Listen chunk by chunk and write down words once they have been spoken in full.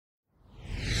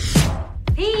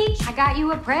I got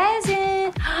you a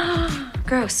present.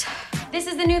 Gross. This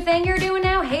is the new thing you're doing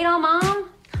now? Hate on mom?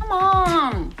 Come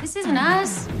on. This isn't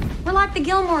us. We're like the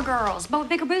Gilmore girls, but with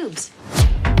bigger boobs.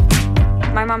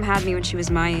 My mom had me when she was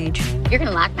my age. You're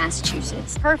gonna like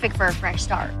Massachusetts. Perfect for a fresh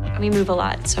start. We move a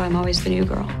lot, so I'm always the new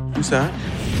girl. Who's that?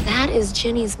 That is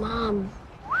Ginny's mom.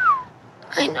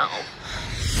 I know.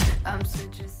 I'm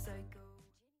such a psycho.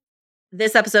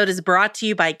 This episode is brought to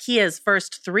you by Kia's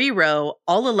first 3-row,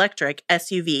 all-electric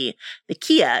SUV, the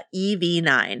Kia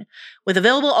EV9. With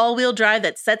available all-wheel drive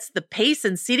that sets the pace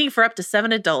and seating for up to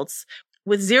 7 adults,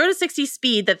 with 0 to 60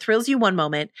 speed that thrills you one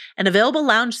moment, and available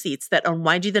lounge seats that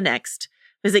unwind you the next.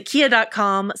 Visit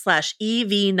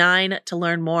kia.com/EV9 to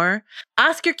learn more.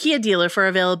 Ask your Kia dealer for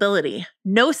availability.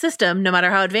 No system, no matter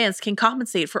how advanced, can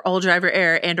compensate for all driver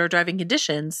error and or driving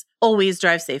conditions. Always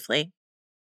drive safely.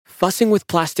 Fussing with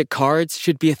plastic cards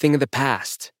should be a thing of the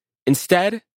past.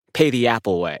 Instead, pay the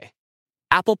Apple way.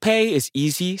 Apple Pay is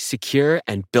easy, secure,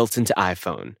 and built into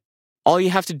iPhone. All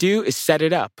you have to do is set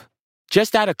it up.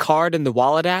 Just add a card in the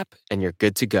Wallet app, and you're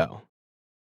good to go.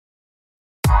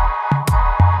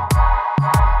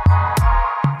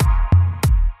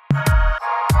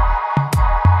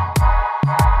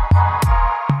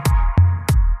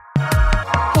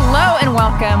 Hello and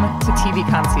welcome to TV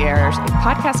Concierge, a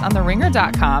podcast on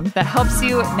theringer.com that helps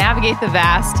you navigate the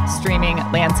vast streaming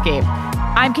landscape.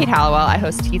 I'm Kate Hallowell. I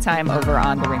host Tea Time over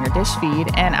on the Ringer Dish feed,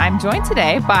 and I'm joined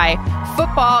today by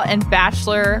football and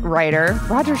Bachelor writer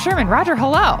Roger Sherman. Roger,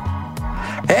 hello.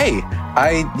 Hey,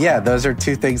 those are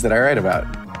two things that I write about.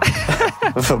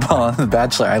 Football and The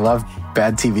Bachelor. I love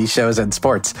bad TV shows and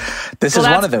sports. This is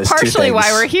one of those two things. Partially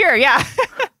why we're here, yeah.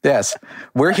 Yes.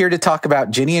 We're here to talk about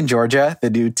Ginny and Georgia,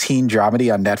 the new teen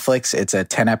dramedy on Netflix. It's a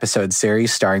 10-episode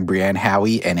series starring Brienne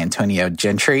Howie and Antonio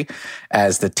Gentry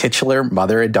as the titular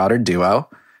mother and daughter duo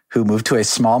who moved to a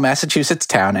small Massachusetts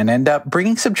town and end up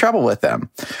bringing some trouble with them.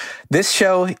 This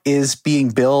show is being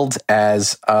billed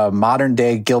as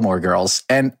modern-day Gilmore Girls,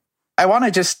 and I want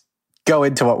to just go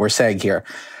into what we're saying here.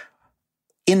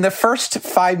 In the first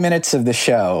 5 minutes of the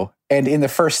show and in the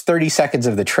first 30 seconds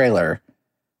of the trailer,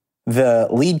 the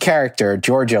lead character,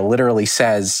 Georgia, literally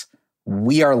says,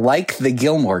 "We are like the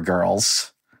Gilmore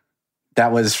Girls."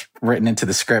 That was written into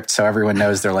the script, so everyone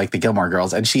knows they're like the Gilmore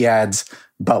Girls. And she adds,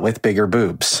 "but with bigger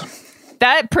boobs."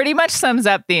 That pretty much sums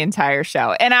up the entire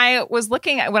show. And I was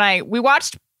looking at we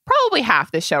watched probably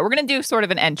half the show. We're going to do sort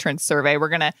of an entrance survey. We're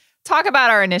going to talk about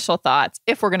our initial thoughts,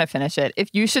 if we're going to finish it, if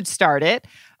you should start it.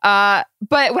 But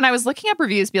when I was looking up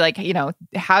reviews, be like,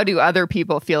 how do other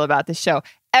people feel about this show?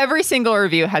 Every single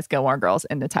review has Gilmore Girls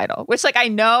in the title, which I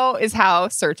know is how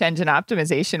search engine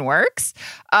optimization works.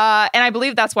 And I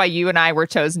believe that's why you and I were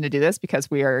chosen to do this,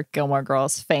 because we are Gilmore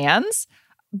Girls fans.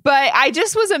 But I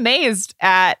just was amazed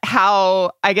at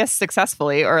how, I guess,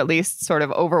 successfully, or at least sort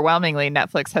of overwhelmingly,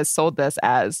 Netflix has sold this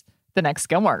as the next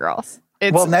Gilmore Girls.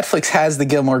 Well, Netflix has the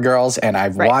Gilmore Girls, and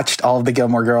I've watched all of the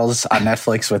Gilmore Girls on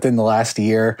Netflix within the last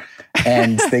year.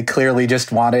 And they clearly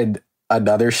just wanted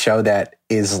another show that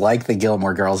is like the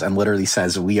Gilmore Girls and literally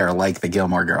says, "We are like the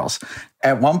Gilmore Girls."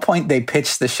 At one point, they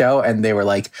pitched the show and they were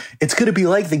like, "It's going to be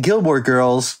like the Gilmore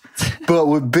Girls, but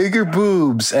with bigger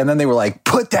boobs." And then they were like,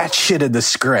 "Put that shit in the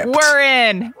script." We're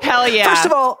in. Hell yeah. First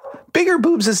of all, bigger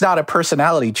boobs is not a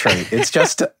personality trait. It's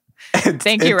just...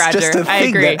 Thank you, Roger. It's just a I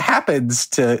thing agree. that happens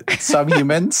to some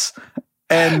humans.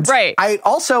 And I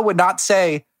also would not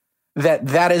say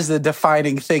that is the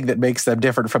defining thing that makes them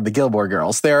different from the Gilmore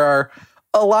Girls. There are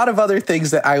a lot of other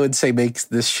things that I would say makes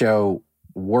this show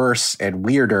worse and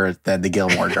weirder than the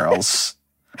Gilmore Girls.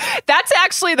 That's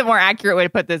actually the more accurate way to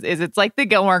put this. Is it's like the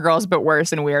Gilmore Girls, but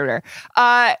worse and weirder.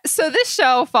 So this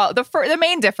show, the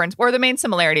main difference, or the main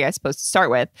similarity, I suppose, to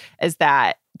start with, is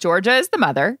that Georgia is the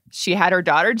mother. She had her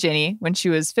daughter, Ginny, when she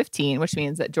was 15, which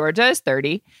means that Georgia is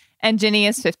 30 and Ginny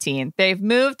is 15. They've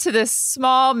moved to this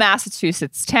small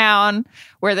Massachusetts town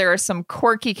where there are some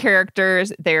quirky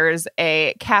characters. There's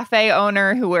a cafe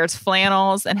owner who wears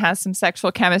flannels and has some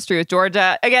sexual chemistry with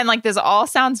Georgia. Again, this all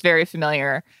sounds very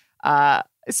familiar,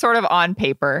 sort of on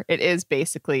paper. It is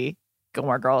basically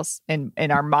Gilmore Girls in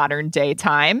our modern day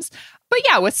times. But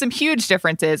yeah, with some huge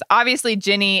differences. Obviously,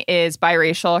 Ginny is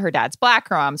biracial. Her dad's black,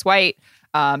 her mom's white.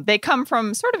 They come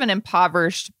from sort of an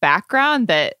impoverished background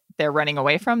that they're running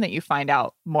away from, that you find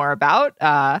out more about.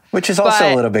 Which is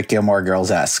also a little bit Gilmore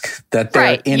Girls-esque, that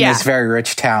they're in this very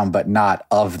rich town, but not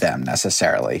of them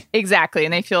necessarily. Exactly.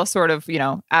 And they feel sort of,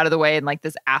 out of the way in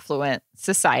this affluent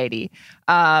society.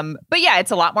 But yeah,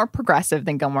 it's a lot more progressive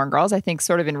than Gilmore Girls. I think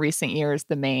sort of in recent years,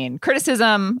 the main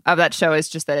criticism of that show is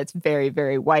just that it's very,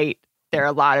 very white. There are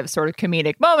a lot of sort of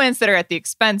comedic moments that are at the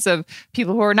expense of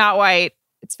people who are not white.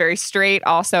 It's very straight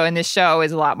also, and this show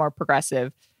is a lot more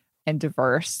progressive and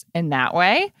diverse in that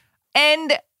way.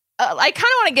 And I kind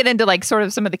of want to get into like sort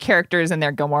of some of the characters and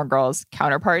their Gilmore Girls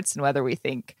counterparts and whether we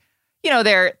think,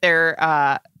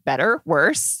 they're better,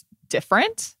 worse,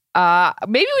 different.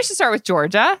 Maybe we should start with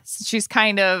Georgia. She's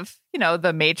kind of,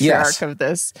 the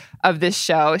matriarch of this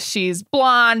show. She's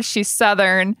blonde. She's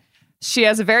Southern. She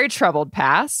has a very troubled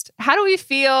past. How do we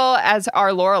feel as our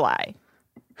Lorelai?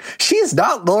 She is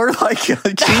not Lorelai.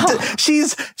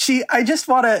 I just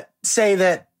want to say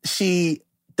that she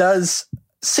does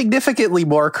significantly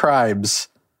more crimes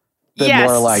than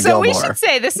Lorelai Gilmore. So we should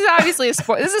say this is obviously this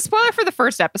is a spoiler for the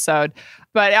first episode,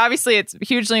 but obviously it's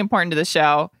hugely important to the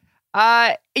show.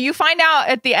 You find out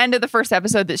at the end of the first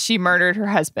episode that she murdered her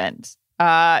husband.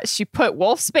 She put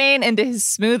wolfsbane into his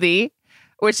smoothie,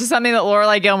 which is something that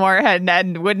Lorelai Gilmore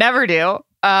would never do.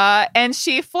 And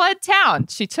she fled town.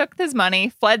 She took his money,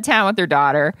 fled town with her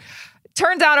daughter.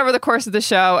 Turns out over the course of the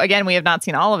show, again, we have not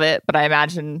seen all of it, but I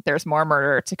imagine there's more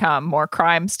murder to come, more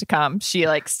crimes to come. She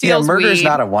steals murder's weed.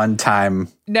 Not a one-time.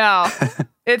 No,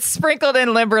 it's sprinkled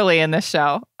in liberally in this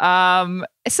show.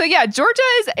 So yeah, Georgia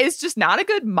is just not a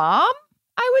good mom.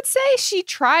 I would say she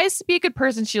tries to be a good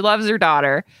person. She loves her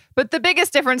daughter, but the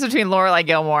biggest difference between Lorelai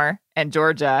Gilmore and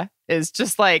Georgia is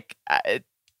just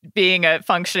being a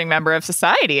functioning member of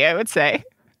society, I would say.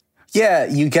 Yeah,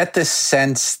 you get this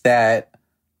sense that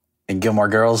in Gilmore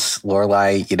Girls,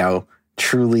 Lorelai,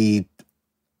 truly,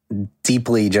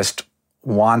 deeply just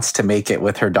wants to make it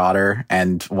with her daughter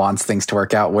and wants things to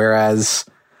work out. Whereas,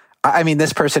 I mean,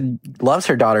 this person loves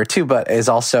her daughter too, but is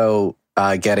also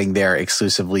getting there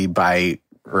exclusively by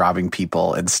robbing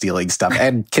people and stealing stuff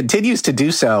and continues to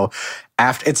do so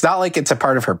after. It's not like it's a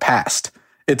part of her past.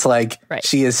 It's like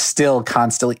She is still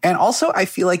constantly. And also, I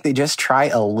feel like they just try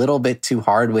a little bit too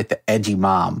hard with the edgy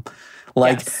mom.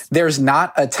 There's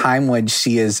not a time when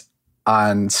she is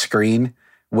on screen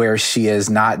where she is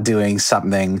not doing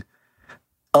something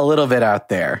a little bit out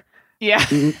there. Yeah.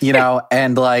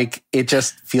 And it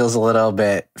just feels a little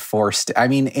bit forced. I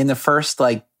mean, in the first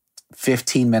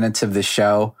 15 minutes of the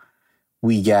show,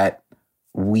 we get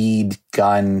weed,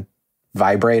 gun,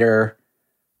 vibrator.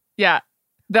 Yeah.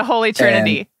 The Holy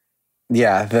Trinity.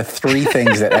 The three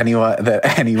things that any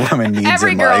woman needs.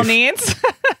 Every in girl life. needs.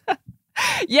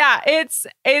 Yeah, it's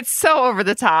so over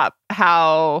the top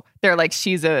how they're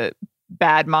she's a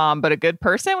bad mom but a good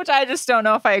person, which I just don't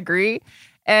know if I agree.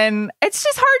 And it's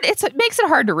just hard. It makes it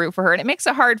hard to root for her, and it makes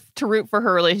it hard to root for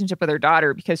her relationship with her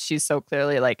daughter because she's so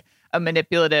clearly a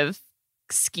manipulative,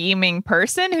 scheming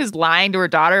person who's lying to her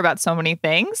daughter about so many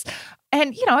things.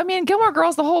 And, Gilmore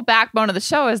Girls, the whole backbone of the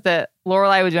show is that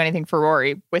Lorelai would do anything for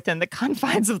Rory within the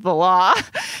confines of the law.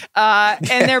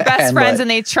 And they're best friends and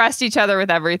they trust each other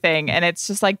with everything. And it's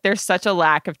just there's such a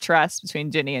lack of trust between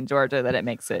Ginny and Georgia that it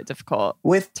makes it difficult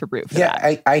to root for that.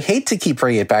 Yeah, I hate to keep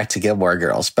bringing it back to Gilmore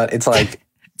Girls, but it's it's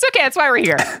okay. That's why we're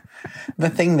here. The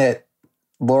thing that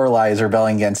Lorelai is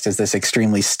rebelling against is this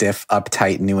extremely stiff,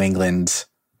 uptight New England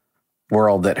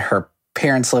world that her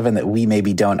parents live in that we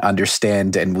maybe don't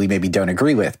understand and we maybe don't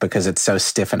agree with because it's so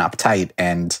stiff and uptight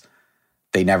and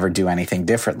they never do anything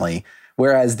differently.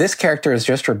 Whereas this character is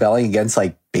just rebelling against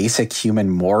basic human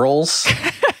morals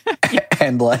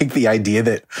and the idea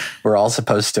that we're all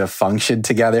supposed to function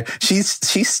together. She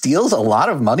steals a lot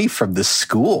of money from the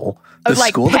school. The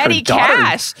school petty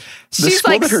cash. The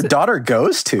school that her daughter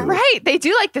goes to. Right. They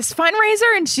do this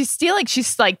fundraiser and she's stealing.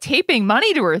 She's taping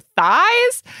money to her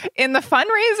thighs in the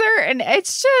fundraiser. And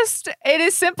it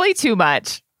is simply too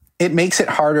much. It makes it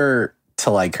harder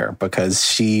to like her because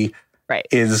she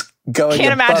is going.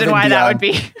 Can't imagine why that would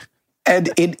be. And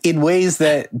in ways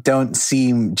that don't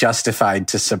seem justified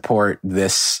to support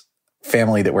this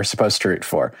family that we're supposed to root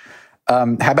for.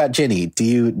 How about Ginny? Do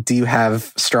you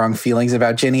have strong feelings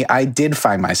about Ginny? I did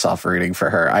find myself rooting for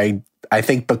her. I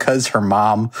think because her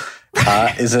mom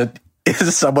is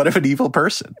somewhat of an evil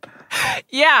person.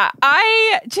 Yeah,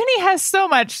 Ginny has so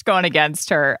much going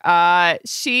against her. A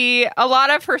lot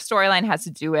of her storyline has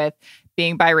to do with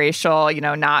being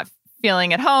biracial, not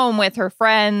feeling at home with her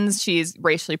friends. She's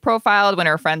racially profiled when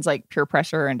her friends peer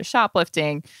pressure her into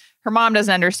shoplifting. Her mom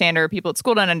doesn't understand her. People at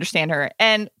school don't understand her.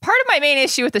 And part of my main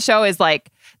issue with the show is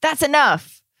that's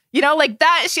enough.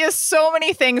 That she has so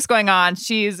many things going on.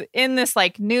 She's in this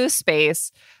new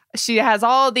space. She has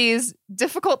all these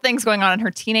difficult things going on in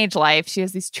her teenage life. She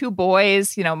has these two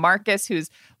boys, Marcus, who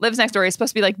lives next door. He's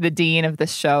supposed to be the dean of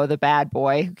this show, the bad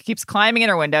boy who keeps climbing in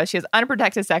her window. She has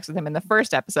unprotected sex with him in the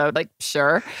first episode.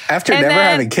 Sure. After never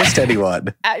having kissed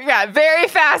anyone. Yeah, very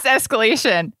fast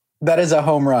escalation. That is a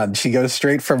home run. She goes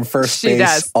straight from first base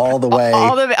does. all the way.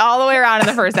 All the way around in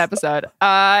the first episode.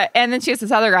 And then she has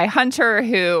this other guy, Hunter,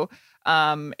 who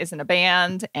is in a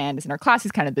band and is in her class.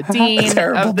 He's kind of the dean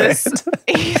of this.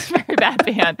 He's a very bad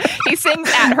band. He sings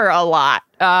at her a lot,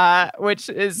 which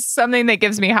is something that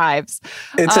gives me hives.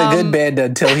 It's a good band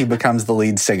until he becomes the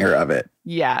lead singer of it.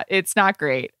 Yeah, it's not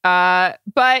great. But,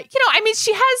 I mean,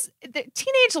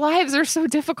 teenage lives are so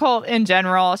difficult in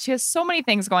general. She has so many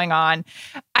things going on.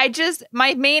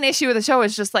 My main issue with the show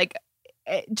is just like,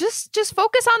 just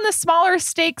focus on the smaller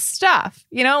stakes stuff.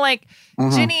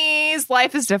 Ginny's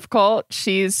life is difficult.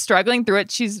 She's struggling through it.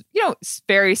 She's,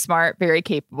 very smart, very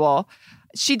capable.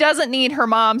 She doesn't need her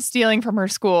mom stealing from her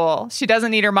school. She doesn't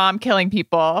need her mom killing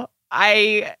people.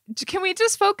 Can we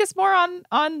just focus more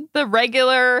on the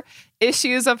regular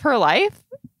issues of her life?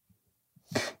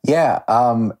 Yeah.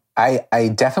 I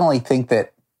definitely think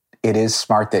that it is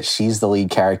smart that she's the lead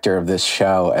character of this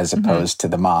show as opposed to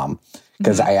the mom,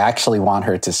 because I actually want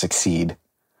her to succeed.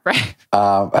 Right.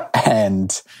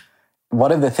 And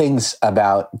one of the things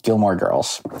about Gilmore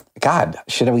Girls, God,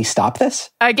 should we stop this?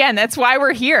 Again, that's why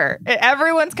we're here.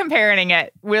 Everyone's comparing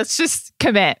it. Let's just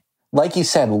commit. Like you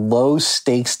said, low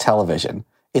stakes television.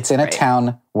 It's in a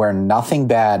town where nothing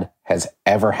bad has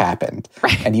ever happened.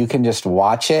 Right. And you can just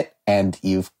watch it and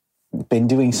you've been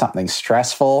doing something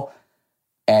stressful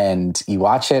and you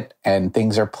watch it and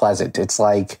things are pleasant. It's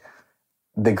like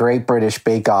the Great British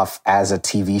Bake Off as a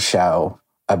TV show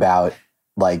about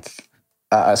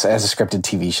as a scripted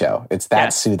TV show. It's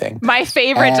that soothing. My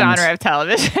favorite genre of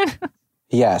television.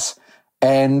 Yes.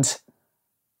 And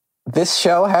this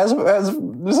show has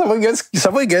someone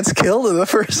gets killed in the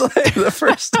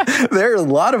first. There are a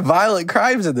lot of violent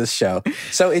crimes in this show,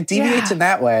 so it deviates in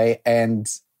that way, and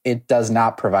it does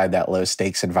not provide that low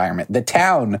stakes environment. The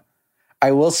town,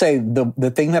 I will say,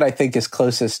 the thing that I think is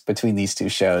closest between these two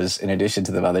shows, in addition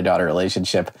to the mother-daughter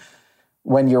relationship,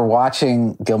 when you're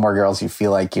watching Gilmore Girls, you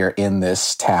feel like you're in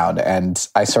this town, and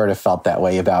I sort of felt that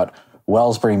way about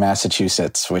Wellsbury,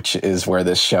 Massachusetts, which is where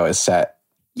this show is set.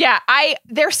 Yeah,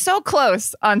 they're so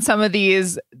close on some of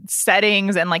these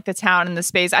settings and the town and the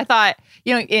space. I thought,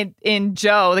 in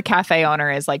Joe, the cafe owner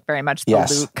is very much the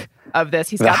Luke of this.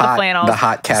 He's got the flannels. The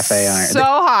hot cafe owner. So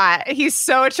hot. He's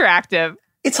so attractive.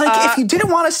 It's if you didn't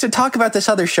want us to talk about this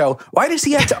other show, why does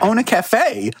he have to own a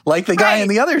cafe like the guy in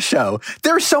the other show?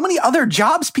 There are so many other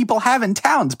jobs people have in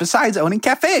towns besides owning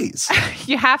cafes.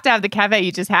 You have to have the cafe.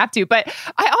 You just have to. But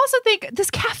I also think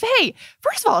this cafe,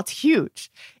 first of all, it's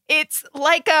huge. It's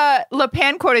like a Le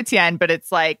Pan Quotidien, but it's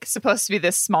supposed to be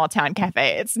this small town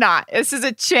cafe. It's not. This is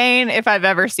a chain if I've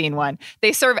ever seen one.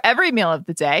 They serve every meal of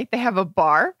the day. They have a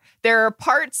bar. There are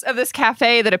parts of this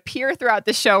cafe that appear throughout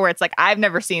the show where it's I've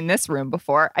never seen this room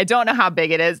before. I don't know how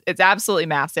big it is. It's absolutely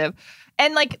massive.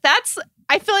 And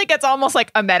I feel like it's almost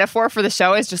a metaphor for the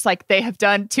show is just they have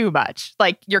done too much.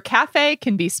 Your cafe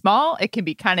can be small. It can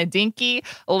be kind of dinky,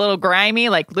 a little grimy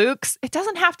like Luke's. It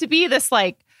doesn't have to be this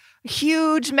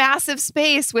huge, massive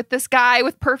space with this guy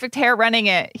with perfect hair running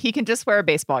it. He can just wear a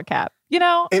baseball cap.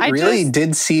 It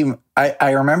did seem,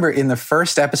 I remember in the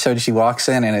first episode, she walks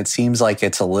in and it seems like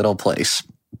it's a little place.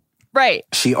 Right.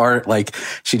 She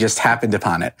just happened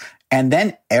upon it. And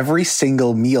then every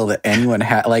single meal that anyone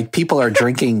had, people are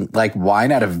drinking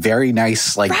wine out of very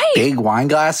nice, big wine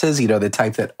glasses, the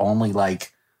type that only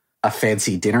a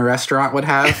fancy dinner restaurant would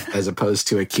have as opposed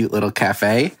to a cute little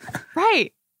cafe.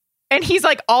 Right. And he's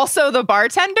also the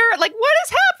bartender. What is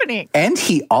happening? And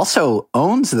he also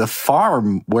owns the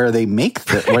farm where they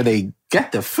where they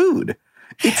get the food.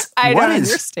 I don't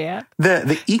understand.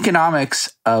 The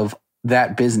economics of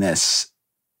that business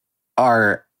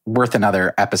are worth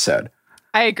another episode.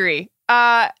 I agree.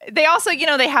 They also,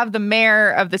 they have the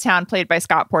mayor of the town played by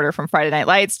Scott Porter from Friday Night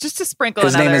Lights, just to sprinkle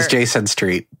His name is Jason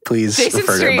Street. Please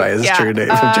refer to him by his true name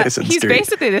of Jason Street. He's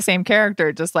basically the same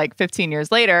character, just 15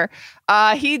 years later.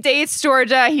 He dates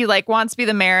Georgia. He wants to be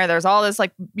the mayor. There's all this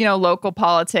local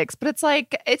politics, but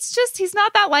it's just, he's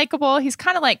not that likable. He's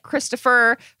kind of like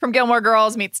Christopher from Gilmore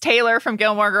Girls meets Taylor from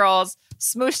Gilmore Girls,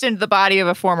 smooshed into the body of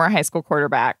a former high school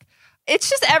quarterback.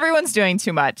 It's just everyone's doing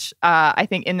too much, I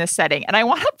think, in this setting. And I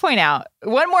want to point out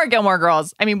one more Gilmore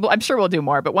Girls. I mean, I'm sure we'll do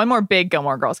more, but one more big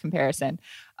Gilmore Girls comparison.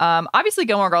 Obviously,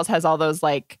 Gilmore Girls has all those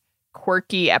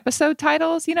quirky episode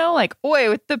titles, Oi,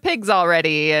 with the pigs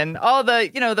already, and all the,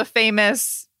 the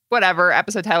famous whatever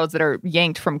episode titles that are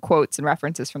yanked from quotes and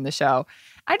references from the show.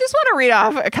 I just want to read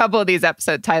off a couple of these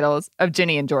episode titles of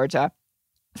Ginny and Georgia.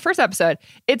 First episode,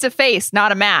 It's a Face,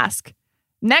 Not a Mask.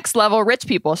 Next Level Rich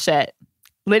People Shit.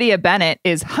 Lydia Bennett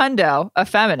is Hundo, a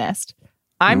feminist.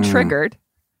 I'm Triggered.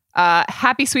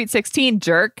 Happy Sweet 16,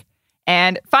 Jerk.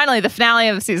 And finally, the finale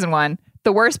of season 1,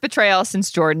 the worst betrayal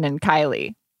since Jordan and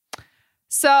Kylie.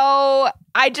 So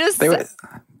I just...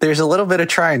 There's a little bit of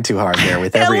trying too hard there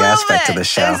with every aspect of the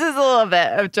show. This is a little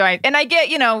bit of trying. And I get,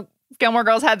 Gilmore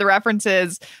Girls had the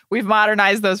references. We've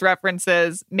modernized those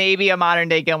references. Maybe a modern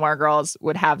day Gilmore Girls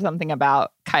would have something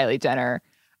about Kylie Jenner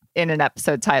in an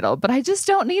episode title. But I just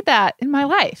don't need that in my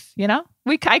life,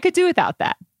 I could do without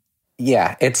that.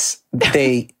 Yeah,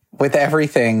 with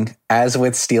everything, as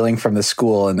with stealing from the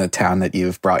school in the town that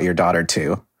you've brought your daughter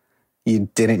to, you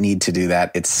didn't need to do that.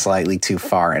 It's slightly too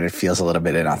far and it feels a little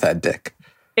bit inauthentic.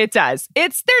 It does.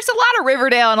 There's a lot of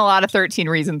Riverdale and a lot of 13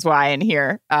 Reasons Why in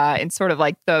here, in sort of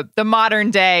like the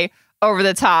modern day over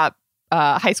the top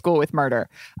high school with murder.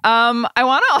 I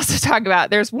want to also talk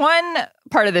about, there's one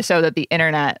part of the show that the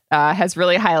internet has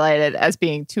really highlighted as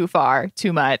being too far,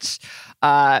 too much.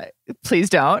 Please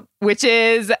don't, which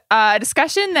is a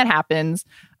discussion that happens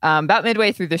about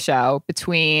midway through the show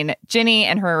between Ginny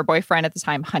and her boyfriend at the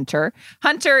time, Hunter.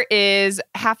 Hunter is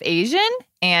half Asian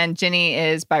and Ginny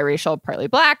is biracial, partly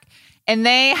black. And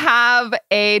they have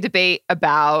a debate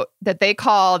about that they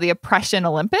call the Oppression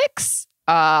Olympics,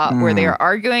 where they are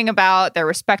arguing about their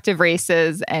respective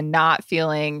races and not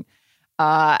feeling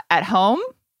at home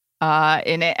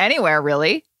in anywhere,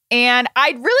 really. And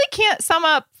I really can't sum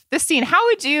up this scene. How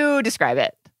would you describe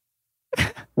it?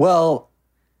 Well,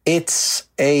 it's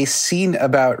a scene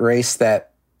about race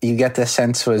that you get the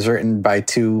sense was written by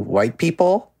two white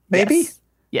people, maybe?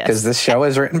 Yes. Because this show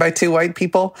is written by two white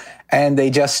people, and they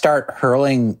just start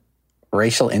hurling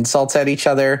racial insults at each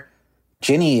other.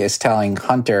 Ginny is telling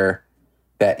Hunter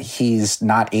that he's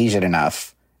not Asian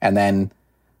enough, and then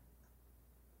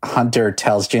Hunter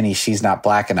tells Ginny she's not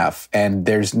black enough, and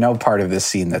there's no part of this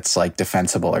scene that's like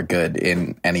defensible or good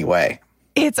in any way.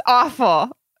 It's awful.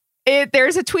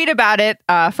 There's a tweet about it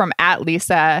from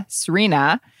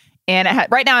 @LisaSerena, and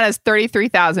right now it has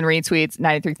 33,000 retweets,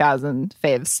 93,000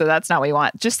 faves. So that's not what you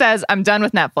want. Just says, I'm done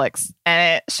with Netflix.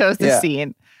 And it shows the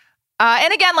scene.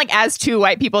 And again, like as two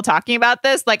white people talking about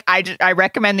this, like I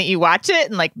recommend that you watch it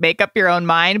and like make up your own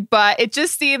mind. But it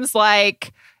just seems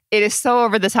like it is so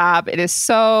over the top. It is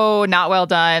so not well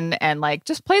done and like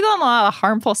just plays on a lot of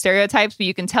harmful stereotypes. But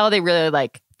you can tell they really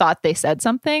like thought they said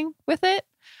something with it.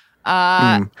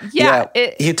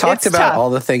 You talked about tough. all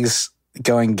the things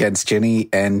going against Ginny,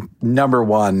 and number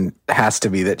one has to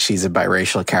be that she's a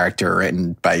biracial character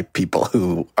written by people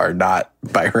who are not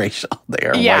biracial. They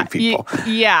are white people.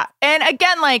 And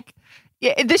again, like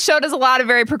this show does a lot of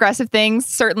very progressive things,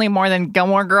 certainly more than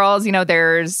Gilmore Girls.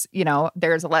 There's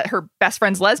her best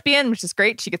friend's lesbian, which is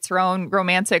great. She gets her own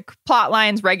romantic plot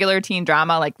lines, regular teen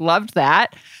drama, like loved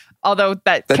that. Although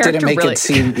that character didn't make really... it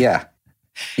seem, yeah.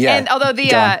 And although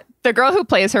the girl who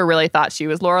plays her really thought she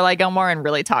was Lorelai Gilmore and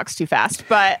really talks too fast.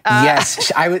 But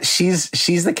yes,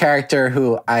 she's the character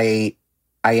who I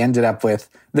ended up with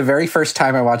the very first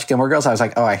time I watched Gilmore Girls. I was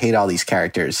like, oh, I hate all these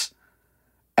characters,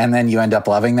 and then you end up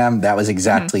loving them. That was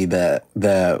exactly the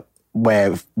way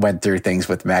I went through things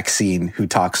with Maxine, who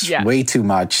talks way too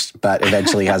much, but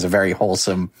eventually has a very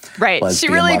wholesome She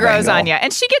really grows on you,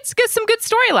 and she gets some good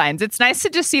storylines. It's nice to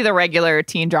just see the regular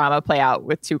teen drama play out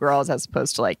with two girls as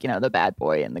opposed to like the bad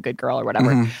boy and the good girl or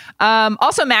whatever.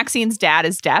 Also, Maxine's dad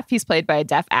is deaf. He's played by a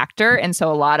deaf actor, and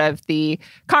so a lot of the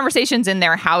conversations in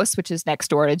their house, which is next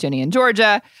door to Ginny and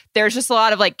Georgia, there's just a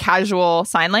lot of like casual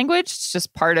sign language. It's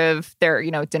just part of their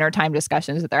dinner time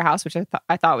discussions at their house, which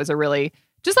I thought was a really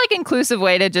just like inclusive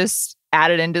way to just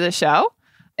add it into the show.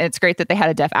 It's great that they had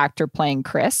a deaf actor playing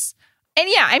Chris. And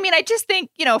I just think,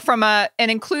 from an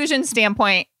inclusion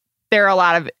standpoint, there are a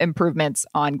lot of improvements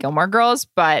on Gilmore Girls,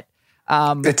 but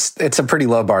it's a pretty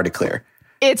low bar to clear.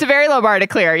 It's a very low bar to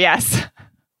clear, yes.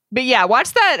 But yeah,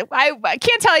 watch that. I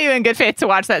can't tell you in good faith to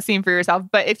watch that scene for yourself,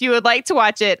 but if you would like to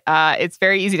watch it, it's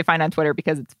very easy to find on Twitter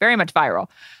because it's very much viral.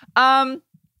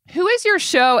 Who is your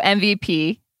show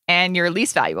MVP and your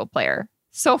least valuable player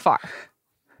so far?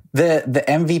 The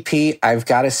MVP, I've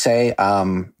got to say,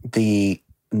 the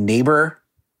neighbor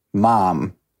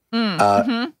mom,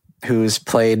 who's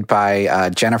played by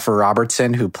Jennifer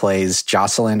Robertson, who plays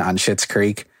Jocelyn on Schitt's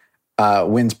Creek,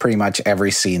 wins pretty much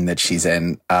every scene that she's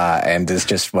in, and is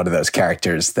just one of those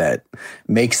characters that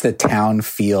makes the town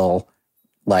feel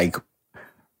like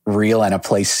real and a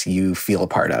place you feel a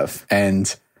part of.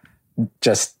 And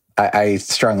just, I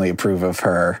strongly approve of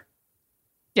her.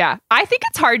 Yeah, I think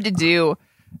it's hard to do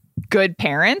good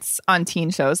parents on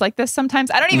teen shows like this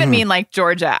sometimes. I don't even mean like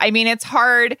Georgia. I mean, it's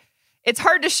hard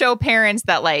to show parents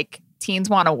that like teens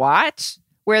want to watch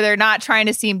where they're not trying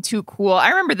to seem too cool. I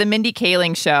remember the Mindy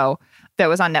Kaling show that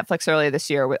was on Netflix earlier this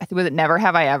year. Was it Never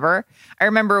Have I Ever? I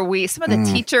remember some of the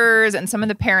teachers and some of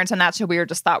the parents on that show we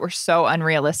just thought were so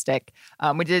unrealistic.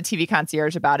 We did a TV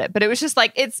concierge about it, but it was just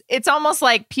like it's almost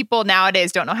like people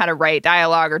nowadays don't know how to write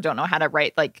dialogue or don't know how to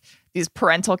write like these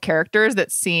parental characters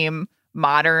that seem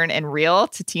modern and real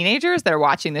to teenagers that are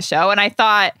watching the show. And I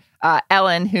thought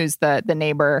Ellen, who's the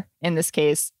neighbor in this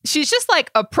case, she's just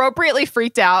like appropriately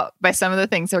freaked out by some of the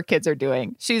things her kids are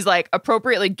doing. She's like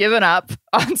appropriately given up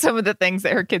on some of the things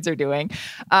that her kids are doing.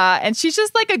 And she's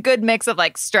just like a good mix of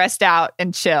like stressed out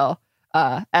and chill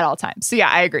at all times. So yeah,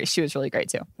 I agree. She was really great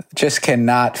too. Just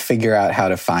cannot figure out how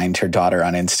to find her daughter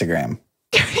on Instagram.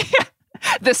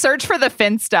 The search for the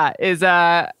Finsta is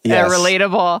a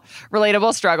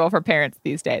relatable struggle for parents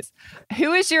these days.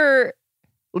 Who is your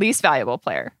least valuable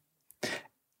player?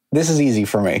 This is easy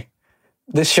for me.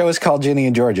 This show is called Ginny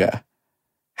and Georgia.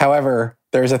 However,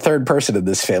 there's a third person in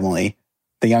this family,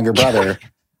 the younger brother,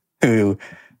 who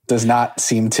does not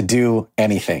seem to do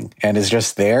anything and is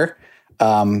just there.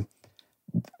 Okay.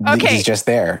 He's just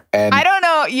there. And I don't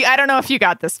know. I don't know if you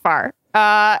got this far.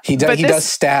 He does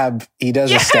stab. He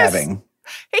does a stabbing.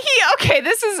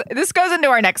 This goes into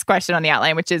our next question on the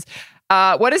outline, which is,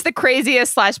 what is the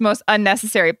craziest / most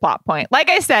unnecessary plot point? Like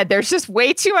I said, there's just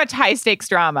way too much high stakes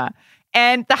drama.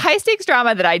 And the high stakes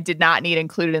drama that I did not need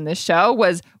included in this show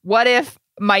was, what if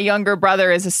my younger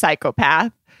brother is a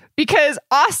psychopath? Because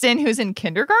Austin, who's in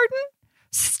kindergarten,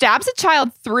 stabs a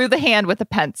child through the hand with a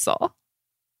pencil.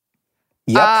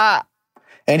 Yep.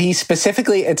 And he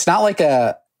specifically, it's not like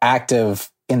a act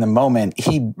of in the moment.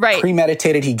 He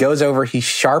premeditated. He goes over, he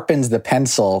sharpens the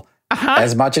pencil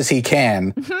as much as he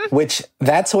can, which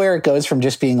that's where it goes from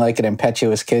just being like an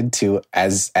impetuous kid to,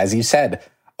 as you said,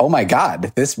 oh my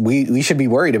God, we should be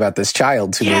worried about this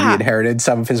child who maybe inherited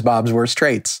some of his mom's worst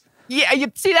traits. Yeah,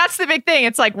 see, that's the big thing.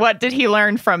 It's like, what did he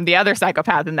learn from the other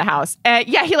psychopath in the house?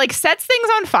 He like sets things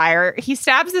on fire. He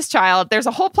stabs this child. There's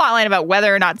a whole plot line about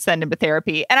whether or not to send him to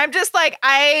therapy. And I'm just like,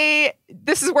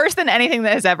 this is worse than anything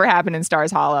that has ever happened in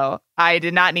Stars Hollow. I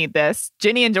did not need this.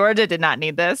 Ginny and Georgia did not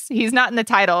need this. He's not in the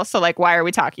title. So like, why are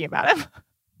we talking about him?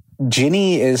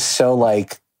 Ginny is so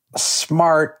like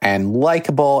smart and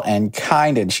likable and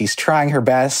kind, and she's trying her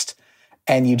best.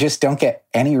 And you just don't get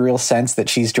any real sense that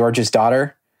she's George's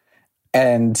daughter.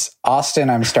 And Austin,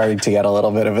 I'm starting to get a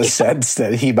little bit of a sense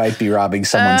that he might be robbing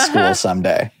someone's school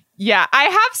someday. Yeah, I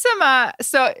have some.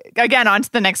 So again, on to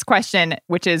the next question,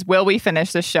 which is, will we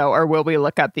finish the show or will we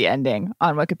look up the ending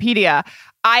on Wikipedia?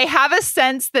 I have a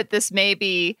sense that this may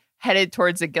be headed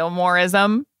towards a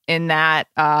Gilmoreism in that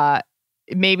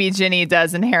maybe Ginny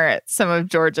does inherit some of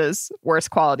George's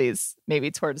worst qualities,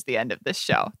 maybe towards the end of this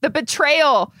show. The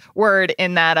betrayal word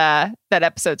in that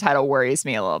episode title worries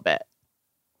me a little bit.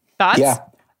 Thoughts? Yeah,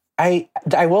 I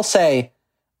will say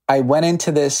I went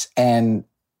into this, and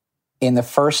in the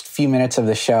first few minutes of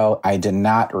the show, I did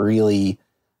not really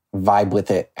vibe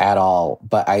with it at all.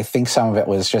 But I think some of it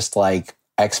was just like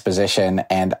exposition,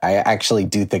 and I actually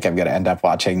do think I'm going to end up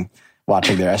watching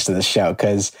the rest of the show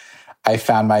because I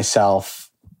found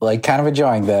myself like kind of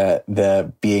enjoying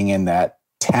the being in that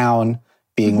town,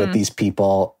 being with these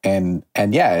people, and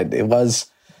yeah, it was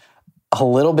a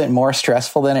little bit more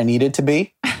stressful than it needed to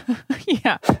be.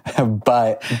 Yeah.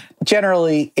 But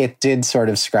generally, it did sort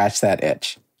of scratch that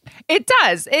itch. It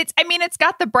does. It's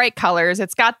got the bright colors.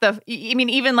 It's got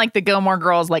even like the Gilmore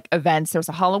Girls, like events. There's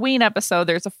a Halloween episode.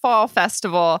 There's a fall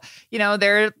festival. You know,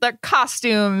 there are the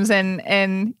costumes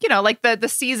and, you know, like the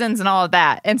seasons and all of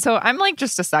that. And so I'm like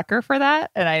just a sucker for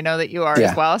that. And I know that you are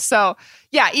as well. So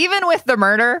yeah, even with the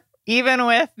murder, even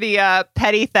with the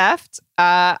petty theft,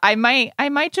 I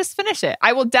might just finish it.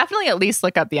 I will definitely at least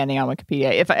look up the ending on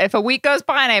Wikipedia. If a week goes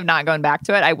by and I have not gone back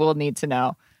to it, I will need to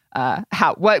know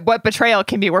what betrayal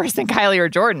can be worse than Kylie or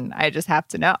Jordan. I just have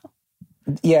to know.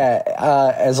 Yeah,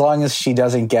 as long as she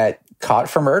doesn't get caught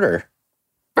for murder.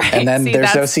 Right. And then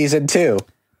there's no season 2.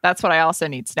 That's what I also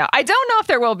need to know. I don't know if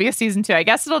there will be a season 2. I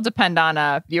guess it'll depend on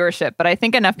viewership, but I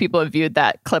think enough people have viewed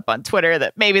that clip on Twitter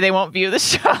that maybe they won't view the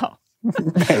show.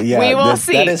 Yeah, we will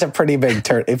see. That is a pretty big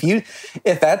turn.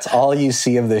 If that's all you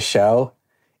see of the show,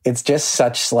 it's just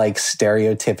such like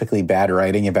stereotypically bad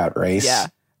writing about race. Yeah.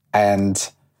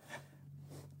 And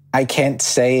I can't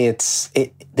say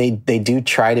they do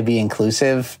try to be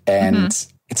inclusive, and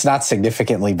it's not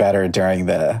significantly better during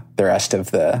the rest of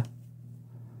the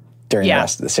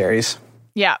rest of the series.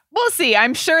 Yeah, we'll see.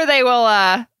 I'm sure they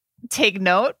will take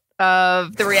note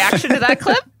of the reaction to that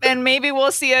clip, and maybe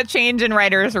we'll see a change in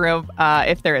writer's room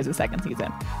if there is a second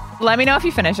season. Let me know if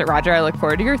you finish it, Roger. I look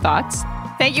forward to your thoughts.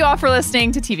 Thank you all for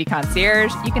listening to TV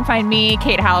Concierge. You can find me,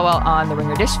 Kate Hallowell, on the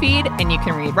Ringer Dish feed, and you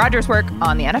can read Roger's work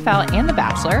on The NFL and The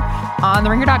Bachelor on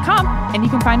TheRinger.com. And you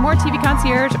can find more TV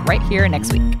Concierge right here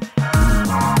next week.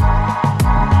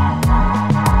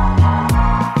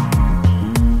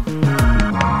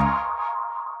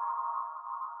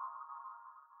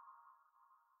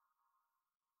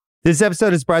 This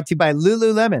episode is brought to you by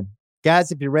Lululemon.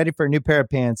 Guys, if you're ready for a new pair of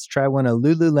pants, try one of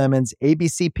Lululemon's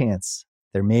ABC pants.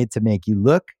 They're made to make you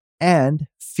look and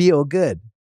feel good.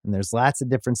 And there's lots of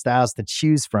different styles to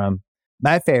choose from.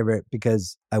 My favorite,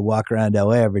 because I walk around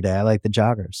LA every day, I like the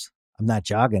joggers. I'm not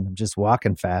jogging, I'm just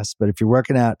walking fast. But if you're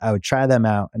working out, I would try them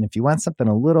out. And if you want something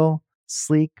a little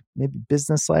sleek, maybe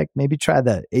business-like, maybe try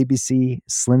the ABC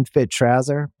Slim Fit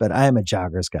trouser. But I am a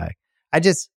joggers guy.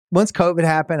 Once COVID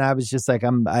happened, I was just like,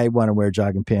 I want to wear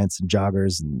jogging pants and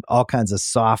joggers and all kinds of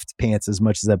soft pants as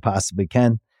much as I possibly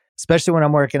can, especially when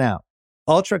I'm working out.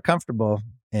 Ultra comfortable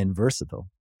and versatile.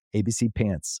 ABC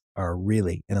pants are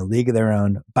really in a league of their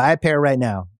own. Buy a pair right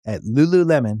now at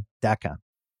Lululemon.com.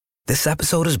 This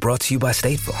episode is brought to you by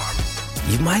State Farm.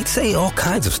 You might say all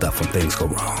kinds of stuff when things go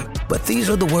wrong, but these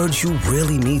are the words you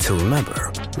really need to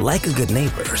remember. Like a good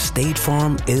neighbor, State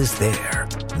Farm is there.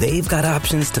 They've got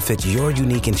options to fit your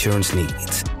unique insurance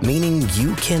needs, meaning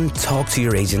you can talk to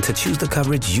your agent to choose the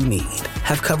coverage you need.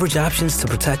 Have coverage options to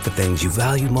protect the things you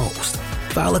value most.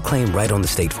 File a claim right on the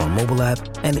State Farm mobile app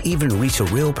and even reach a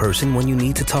real person when you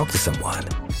need to talk to someone.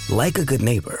 Like a good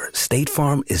neighbor, State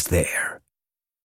Farm is there.